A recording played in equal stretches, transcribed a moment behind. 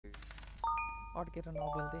अड्केर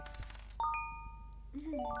नबोल्दै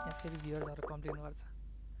यहाँ फेरि भ्युअर्सहरु कम्प्लेन गर्छ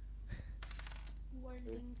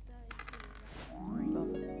वर्ल्डिङ त ल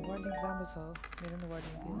वर्ल्डिङ राम्रो छ मेरो नि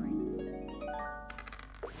वर्ल्डिङ थियो हेड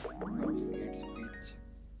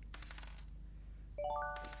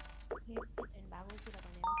पिट भागो कुरा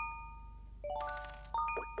भनेको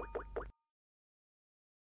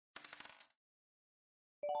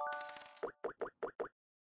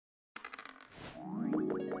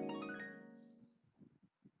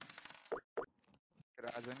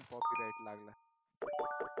राजन कॉपीराइट लागला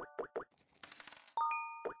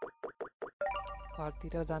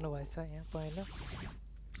घरतिर जानु भएछ यहाँ पहिला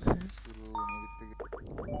सुरु हुने बित्तिकै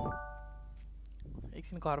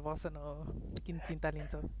एकछिन घर बस न किन चिन्ता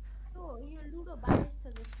लिन्छ यो लुडो बाइस छ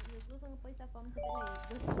जस्तो जोसँग पैसा कम छ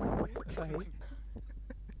त्यसलाई है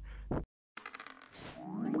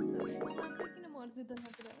किन मर्छु त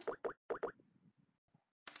नत्र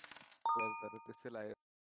तर त्यसै लाग्यो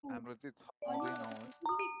हाम्रो चाहिँ छँदै नहोस्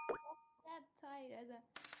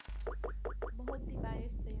बहुत ही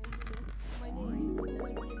बाइस छ यो लुडो मैले गूगल प्लेमा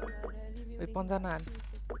गएर रिभ्यु ए 50 हान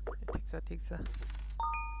ठीक छ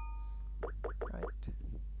राइट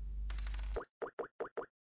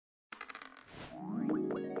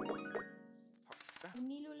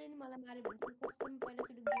निलोले नि मलाई मारे भन्छ कस्तो पहिला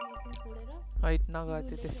सुरु गेम एकछिन छोडेर हाइट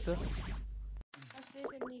नगर्थे त्यस्तो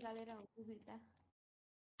फ्रस्ट्रेसन निकालेर हुन्छ फिर्ता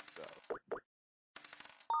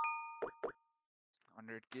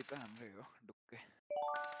 100k त हाम्रै हो ढुक्कै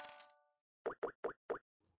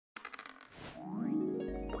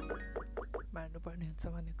मार्नु पर्ने हुन्छ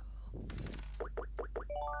भनेको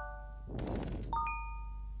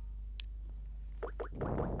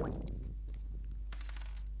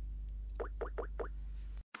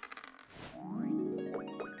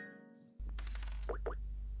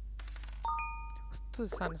कस्तो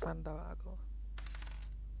सानो सानो दवा आएको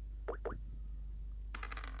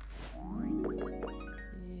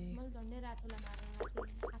मैले झन्डै रातोलाई मार्न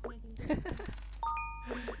आफ्नै टिमको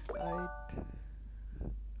राइट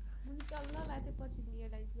मुनि चल्नलाई चाहिँ पछि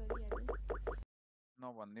रियलाइज गरिहालेँ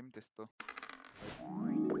नभन्दिम त्यस्तो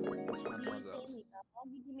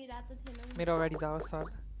अघि तिमी रातो थिएनौ मेरो अगाडि जाओस् सर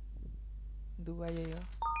दुवा यही हो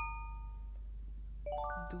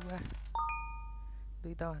दुवा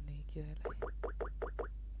दुई त भन्ने के हो यसलाई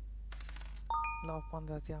ल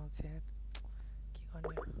 15 चाहिँ आउँछ यार के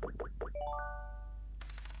गर्ने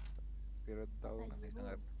तेरो दाउ भन्दैसँग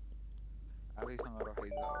आफैसँग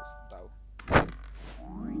राखिजाओस् दाउ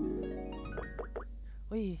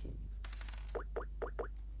ओइ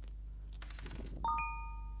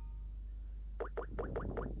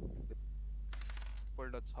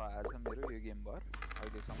पल्ट 6 आएछ मेरो यो गेम भर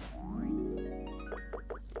अहिलेसम्म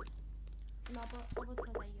अब छ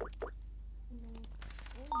चाहियो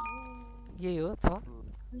यही हो छ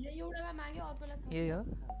एउटामा माग्यो अर्कोलाई छ यही हो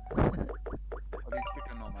अलिक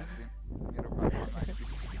छिटो नमाग्दिन मेरो पासमा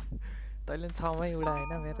तैँले 6 मै उडा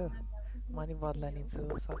हैन मेरो म नि बदला लिन्छु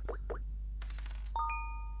सर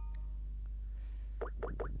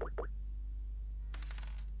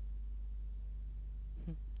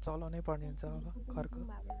चलाउनै पर्ने हुन्छ अब घरको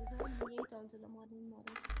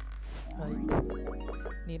है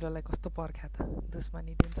निरोलाई कस्तो पर्ख्या त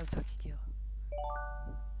दुश्मनी दिन त छ कि के हो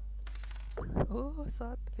ओ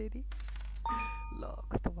सर फेरि ल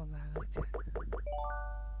कस्तो बनाएको छ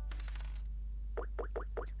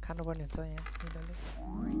खानुपर्ने हुन्छ यहाँ निरोले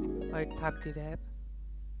है थापतिर यार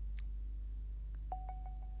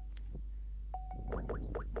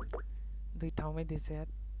दुई ठाउँमै दिएछ यार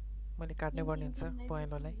मैले काट्नै पर्ने हुन्छ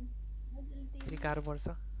पहेँलोलाई फेरि गाह्रो पर्छ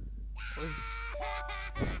ओइ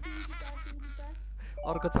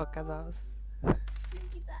अर्को छक्का जाओस्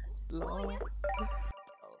ल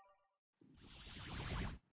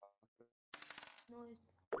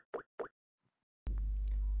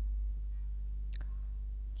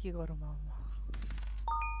के गरौँ अब म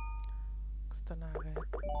कस्तो नआएको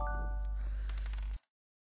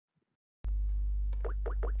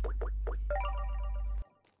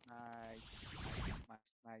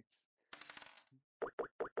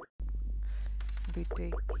दुइटै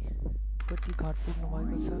कोटी घर पुग्नु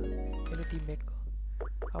भएको छ मेरो टिममेटको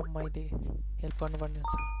अब मैले हेल्प गर्नुपर्ने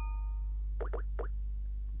हुन्छ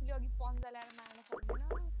यो अघि पन्जा ल्याएर मार्न सक्दैन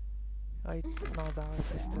है नजाओस्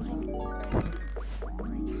त्यस्तो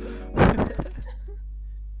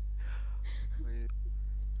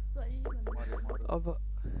अब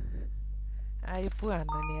आयो पो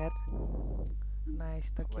हान्नु नि यार नाइस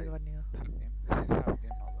त के गर्ने हो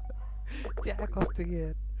त्यहाँ कस्तो के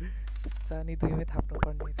यार जानी दुईमै थाप्नु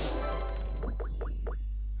पर्ने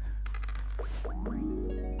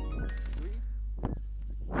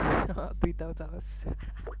दुई त जाओस्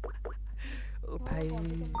ओ भाइ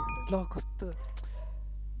ल कस्तो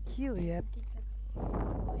के हो यार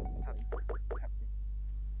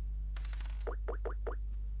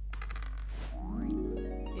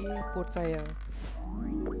ए पोट चाहियो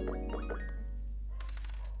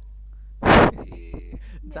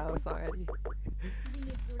जाओस् अगाडि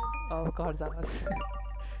अब घर जाओस्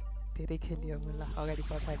धेरै खेलियो ल अगाडि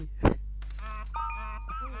पछाडि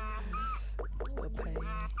ओ भाइ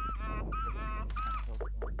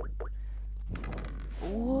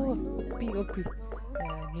ओ ओपी ओपी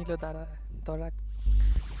निलो दारा दरा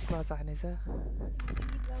क्लच हानेछ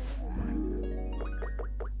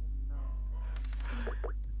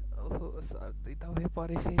ओहो सर दुई दबाई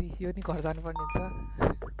पऱ्यो फेरि यो नि घर जानुपर्ने हुन्छ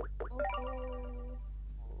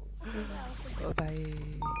ओ भाइ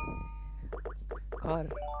घर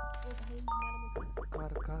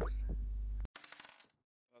घर घर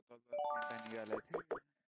निकालेको थिएँ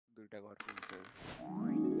दुईटा घर पुगिसक्यो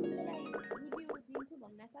रिभ्यू दिन्छु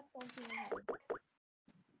भन्दा साथ पाउँदैन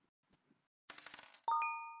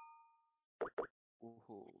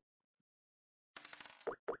ओहो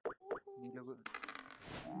निलोको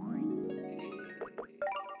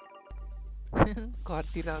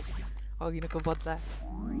घरतिर अघिनको बदला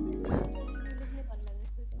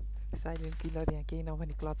साइलेन्ट किलर यहाँ केही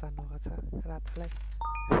नभनी क्लच हान्नुभएको छ रातलाई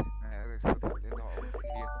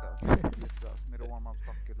मेरो वार्मअप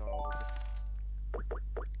सक्यो ल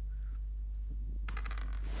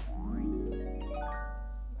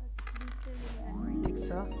ठिक छ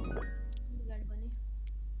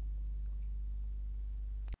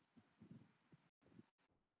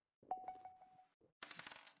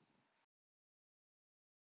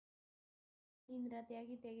इन्द्रा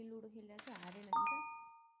त्यागी त्यागी लुडो खेलिरहेको छ हारेन भन्छ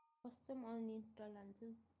कस्तो म अनइन्स्टल हान्छु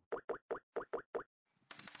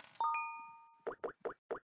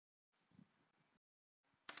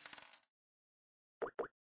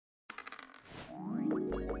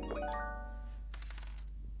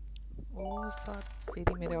ओ सर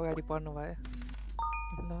फेरि मेरो अगाडि पर्नु भयो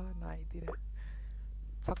ल नआइतिर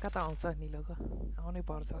छक्का त आउँछ निलोको आउनै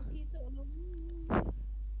पर्छ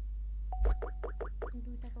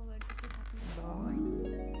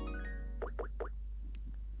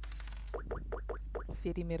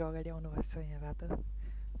फेरि मेरो अगाडि आउनुभएको छ यहाँ रातो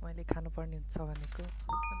मैले खानुपर्ने हुन्छ भनेको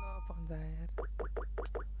ल पन्जा यार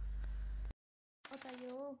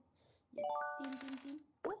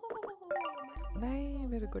नै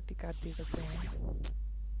मेरो गोटी काटिदिएको छ यहाँ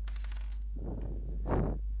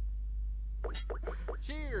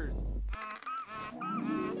Cheers!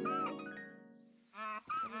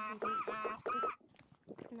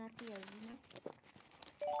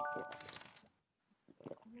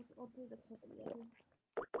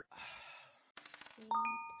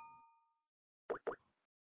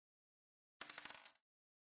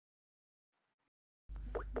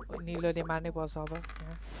 निलोले मार्नै पर्छ अब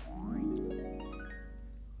यहाँ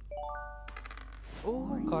ओ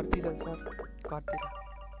घरतिर सर घरतिर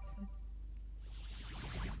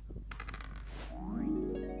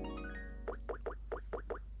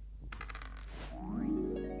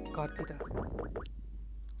घरतिर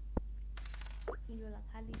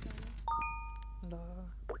ल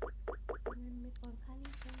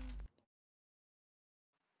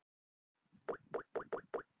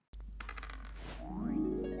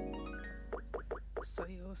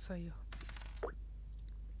सही हो सही हो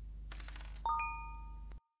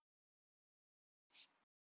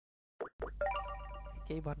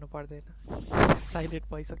केही भन्नु पर्दैन साइलेन्ट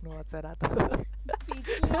भइसक्नु भएको छ रातो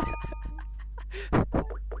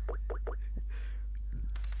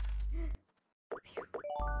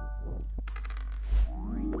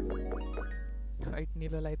हाइट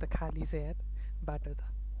निलोलाई त खाली छ यार बाटो त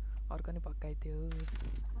अर्को नि भक्काइदियो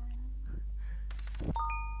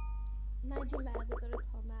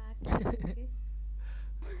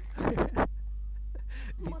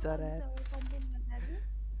बिचरा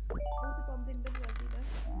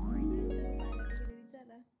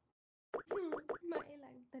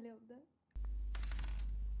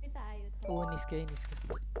ओ निस्क्यो निस्क्यो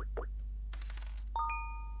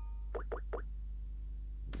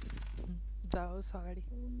जाओस् अगाडि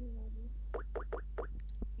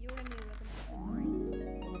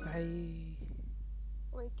ओ भाइ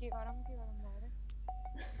ओइ के गरम भयो रे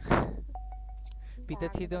भित्र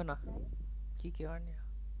छिर्देऊ न के गर्ने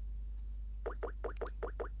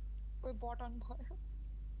ओइ बटन भयो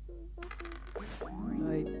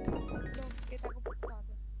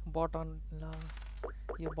बटन ल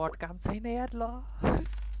यो बट काम छैन यार ल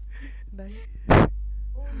नै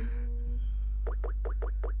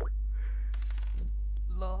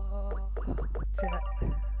ल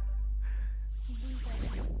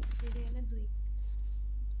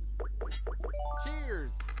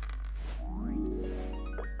Cheers.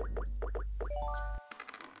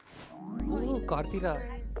 ओ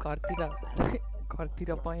घरतिर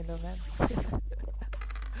पहेँलो म्याम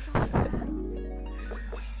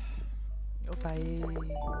ओ भाइ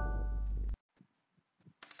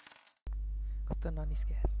कस्तो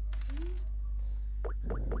ननिस्के यार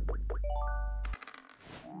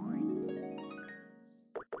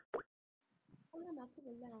Una macchina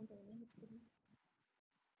brillante, non è che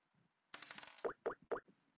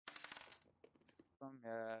तुम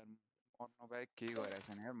यार मर्नु बाहेक केही गरेको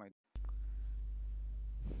छैन यार मैले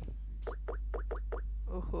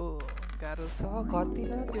ओहो गाह्रो छ घरतिर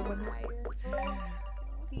त्यो पनि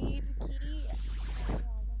तीर की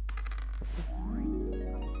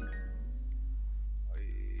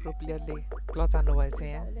प्रो प्लेयरले क्लच हान्नु भएछ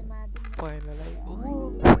यहाँ ले मार पहेँलोलाई ओ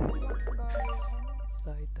ल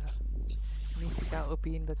है त Nisika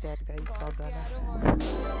OP in the chat guys सबजना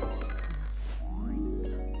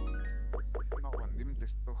नभनिदिउँ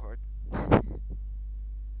त्यस्तो हट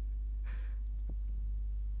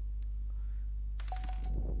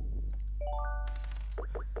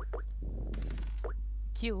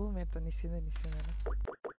के हो मेरो त निस्किँदैन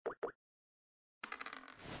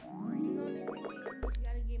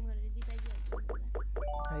गेम गरेर जिताइदिहाल्छु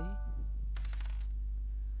है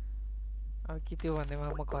अब के त्यो भन्दैमा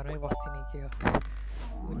म घरमै बस्दिनँ के हो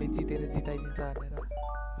उसले जितेर जिताइदिन्छ भनेर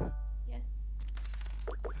यस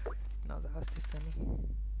नजाओस् त्यस्तो नि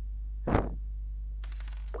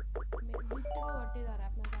बुट्टेको घटे घर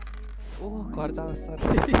आफ्नो जाने ओ घर जाओस् सर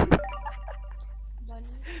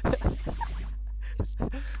बनी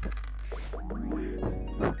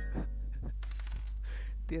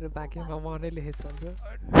तेरो भाग्यमा म नै लेखेछु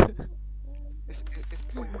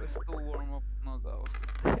यस्तो वार्म अप नजाओस्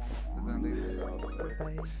जाँदै नजाओस्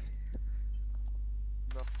भाइ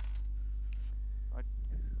ल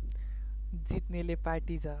जित्नेले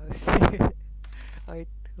पार्टी जाओस्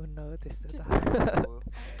हैट हुन्न हो त्यस्तो त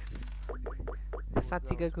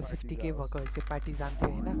साँच्चीको 50K भएको भए चाहिँ पार्टी जान्थ्यो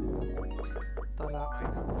होइन तर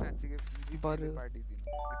बरु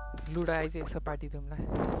लुडो आइज यसो पार्टी दिउँला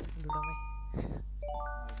लुडोमै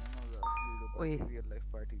ओए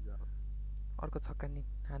अर्को छक्का नि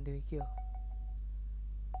हान्दियो के हो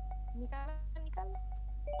निकाल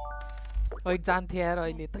हैट जान्थ्यो यार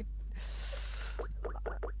अहिले त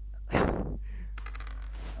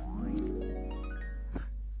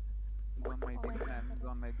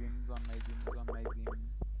जन्माइदिउँ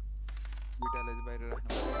बिटालाई चाहिँ बाहिर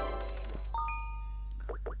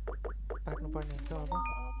पाक्नुपर्ने हुन्छ अब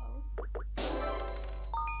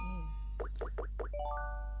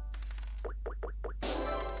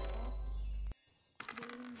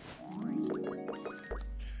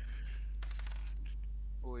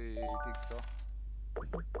ओए ठिक छ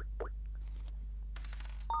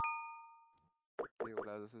के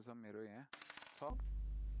होला जस्तो छ मेरो यहाँ छ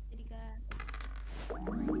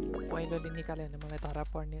पहिलोले निकाल्यो भने मलाई धरा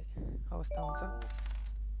पर्ने अवस्था हुन्छ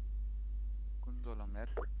कुन चलाउँ यार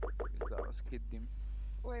जाओस् खेद्दिउँ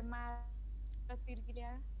ओए मार तिर्की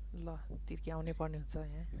ल्या ल तिर्की आउनै पर्ने हुन्छ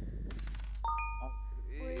यहाँ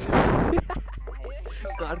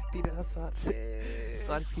घरतिर सर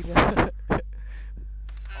घरतिर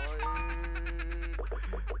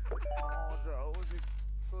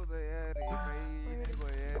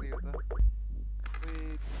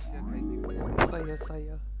सही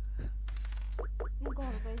हो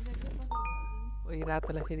ओइ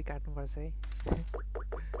रातोलाई फेरि काट्नुपर्छ है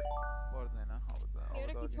पर्दैन अब त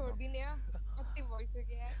एउटा कि छोड्दिने हो कति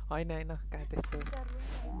भइसक्यो यार होइन कहाँ त्यस्तो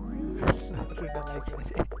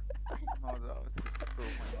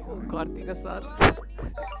घरतिर सर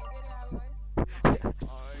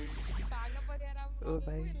भाग्न पर्यो राम्रो ओ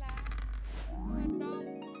भाइ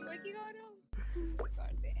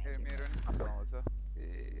मेरो नि खाना आउँछ ए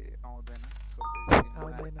आउँदैन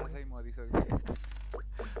आशै मरिसक्यो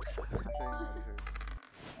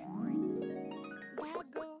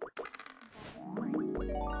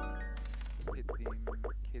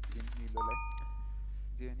खेद्दिम निलोलाई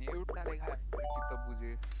जे नि एउटाले खायो चित्त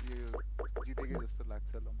बुझ्यो यो जितेकै जस्तो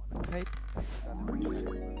लाग्छ ल मलाई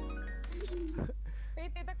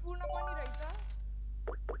त्यता कुर्न पनि रहेछ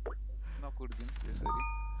नकुर्दिउँ त्यसरी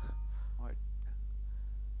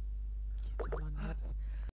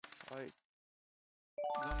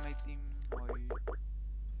जन्माइदिउँ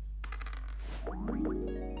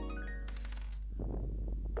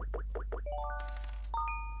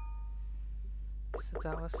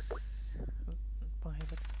जाओस्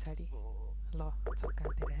पहेँलो पछाडि ल छक्का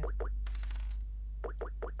हान्दिएर हेर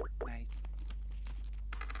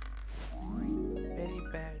भेरी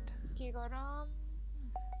ब्याड के गरौँ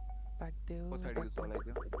पाक्देऊ पछाडि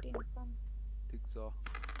चलाइदिउँ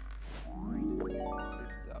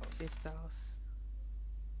सेफ जाओस्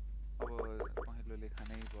अब पहिलोले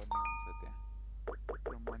खानै पर्ने हुन्छ त्यहाँ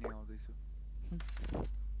र म नि आउँदैछु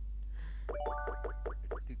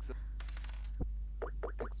ठिक छ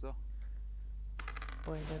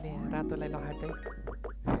पहिलोले रातोलाई लहार्दै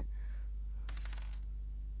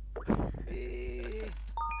ए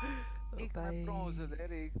एक मात्र आउँछ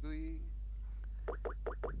धेरै 1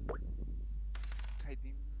 2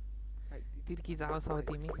 खाइदिम तिर्की जाओस् अब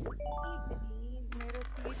तिमी मेरो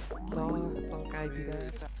तीर ल चौकाइदिएर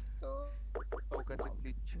चौका चाहिँ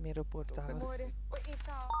ग्लिच मेरो पोट जाओस् मोरे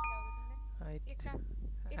ओ एका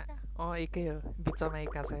एका एका एकै हो बिचमा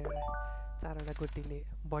एका छ एउटा 4वटा गोटीले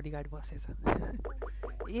बडीगार्ड बसेछ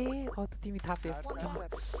ए त तिमी थाप्यो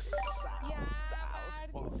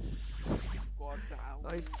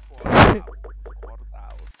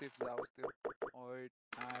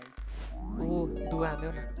ओ दुवा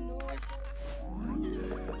हाल्यो न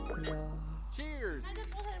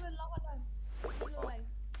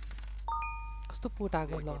कस्तो पोट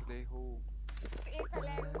आएको ल एका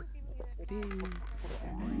ल्यायो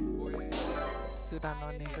सुरा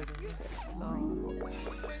ननेछ ल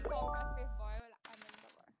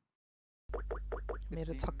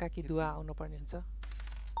मेरो छक्का कि दुवा आउनुपर्ने हुन्छ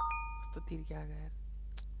कस्तो तिर्की आएको यार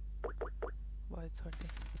भयो छोड्ने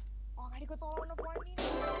अगाडिको चलाउनु पर्ने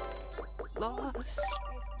ल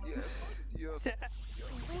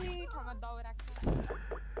दुई ठाउँमा दाउरा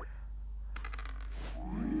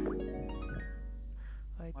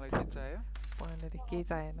मलाई के चाहियो पहिलेले केही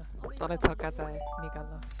चाहिएन तँलाई छक्का चाहियो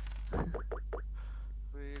निकाल्न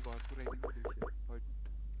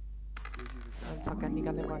अहिले छक्का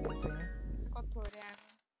निकाल्नै पर्ने हुन्छ यहाँ कथोरे आएको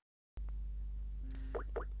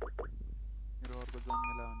मेरो अर्को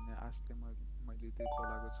जन्मेला भन्ने आस्ते मैले त्यही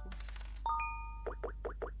चलाएको छु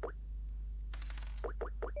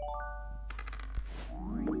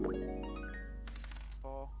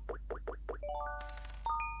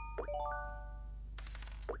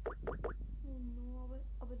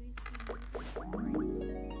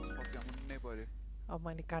अब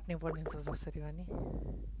मैले काट्नै पर्ने हुन्छ जसरी पनि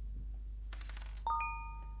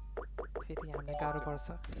फेरि हामीलाई गाह्रो पर्छ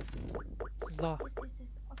ल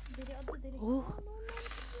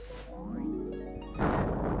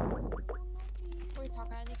कोही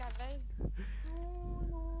छक्का निकाल्दै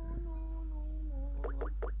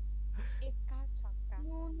एका छक्का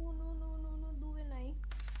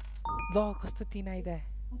ल कस्तो 3 आइदा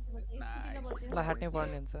ल हाट्नै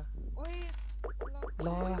पर्ने हुन्छ ओइ ल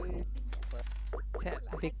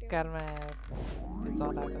बेकारमा त्यो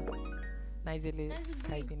चलाएको नाइजेले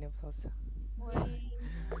खाइदिने पर्छ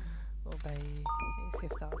ओ भाइ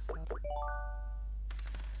सेफ जाओस् सर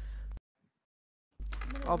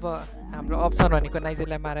अब हाम्रो अप्सन भनेको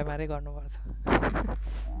नाइजेलाई मारे गर्नुपर्छ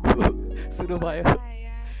सुरु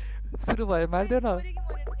भयो मारिदेऊ न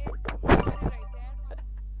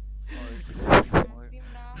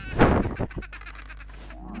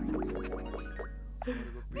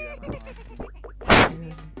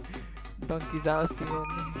डङ्की जाओस्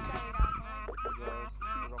तिमीहरू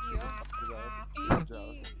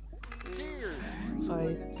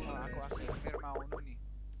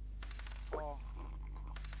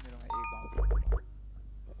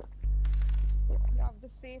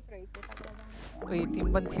ओइ तिमी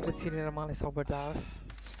पनि छिटो छिरेर मलाई सपोर्ट जाओस्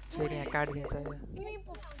फेरि यहाँ काटिदिन्छ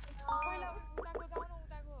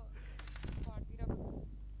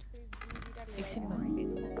एकछिनमा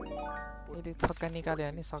यसले छक्का निकाल्यो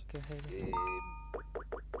भने सक्यो फेरि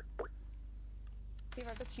त्यही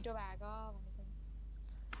भएर त छिटो भएको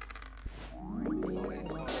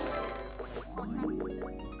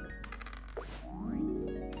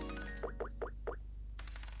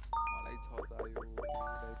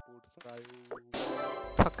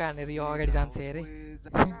छक्का हानेर यो अगाडि जान्छ अरे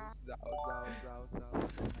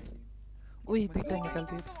उही दुईटा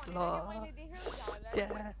निकाल्थ्यो ल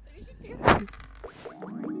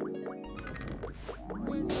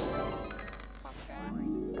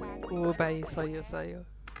ओ भाइ सही हो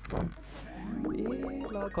ए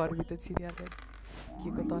ल घरभित्र छिरिहाल्यो के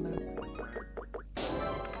को तनाव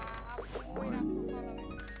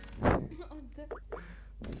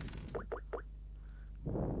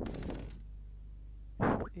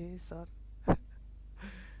ए सर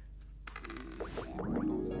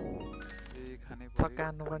छक्का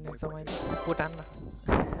हान्नुपर्ने हुन्छ मैले पोटान्न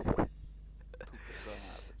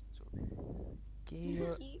के यो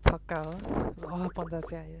छक्का हो ल 50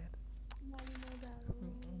 चाहिँ आयो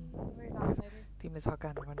तिमीले छक्का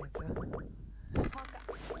हान्नुपर्ने हुन्छ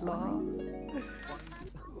ल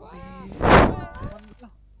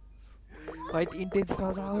वाइट इन्टेन्समा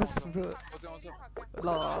जाओस् ब्रो ल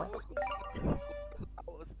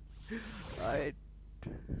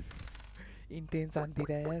इन्टेन्स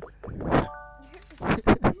आन्तिर यार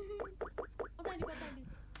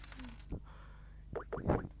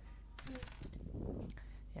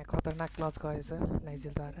यहाँ खतरनाक क्लच गएछ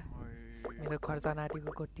नाइजेलद्वारा मेरो खर्चाना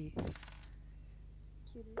आँटेको गोटी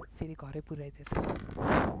फेरि घरै पुऱ्याइदिएछ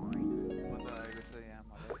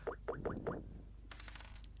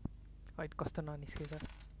हैट कस्तो ननिस्केको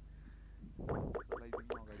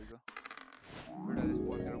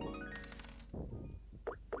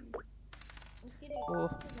ओ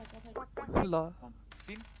ल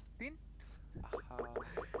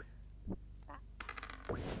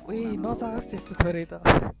उही नजाओस् त्यस्तो थोरै त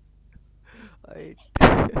हैट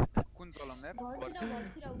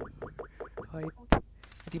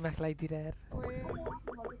दिमाग लगाइदिएर यार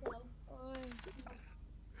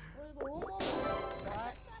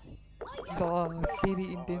ल फेरि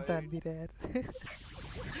इन्टेन्स हान्दिएर यार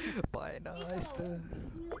भएन यस्तो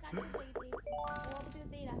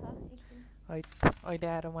हैट अहिले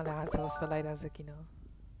आएर मलाई हार्छ जस्तो लागिरहेको छ किन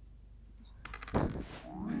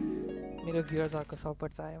मेरो भ्युअर्सहरूको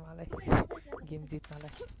सपोर्ट चाहियो मलाई गेम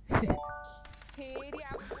जित्नलाई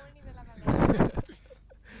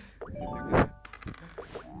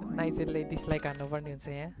नाइजेलले डिसलाइक हान्नुपर्ने हुन्छ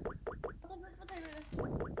यहाँ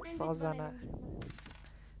सबजना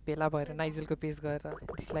भेला भएर नाइजेलको पेज गएर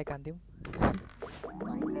डिसलाइक हान्दिउँ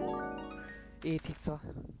ए ठिक छ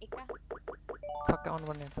छक्का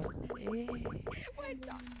आउनुपर्ने हुन्छ ए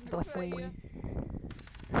Dashain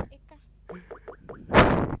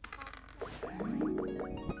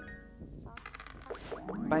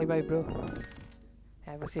by by bro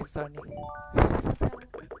have a safe journey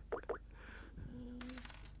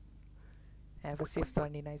have a safe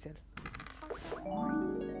journey Nigel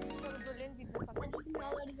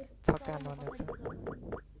छक्का हान्नुपर्ने हुन्छ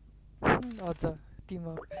अझ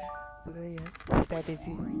टिममा पुरै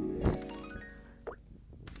स्ट्राटेजी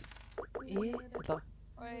ए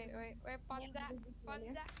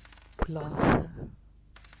ल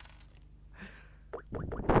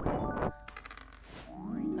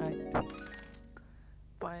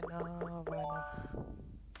भएन भएन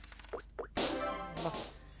ल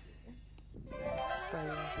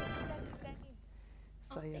सही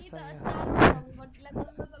सही सही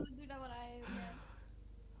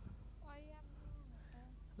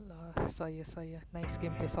ल सही सही नाइस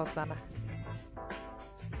गेम प्ले सबजना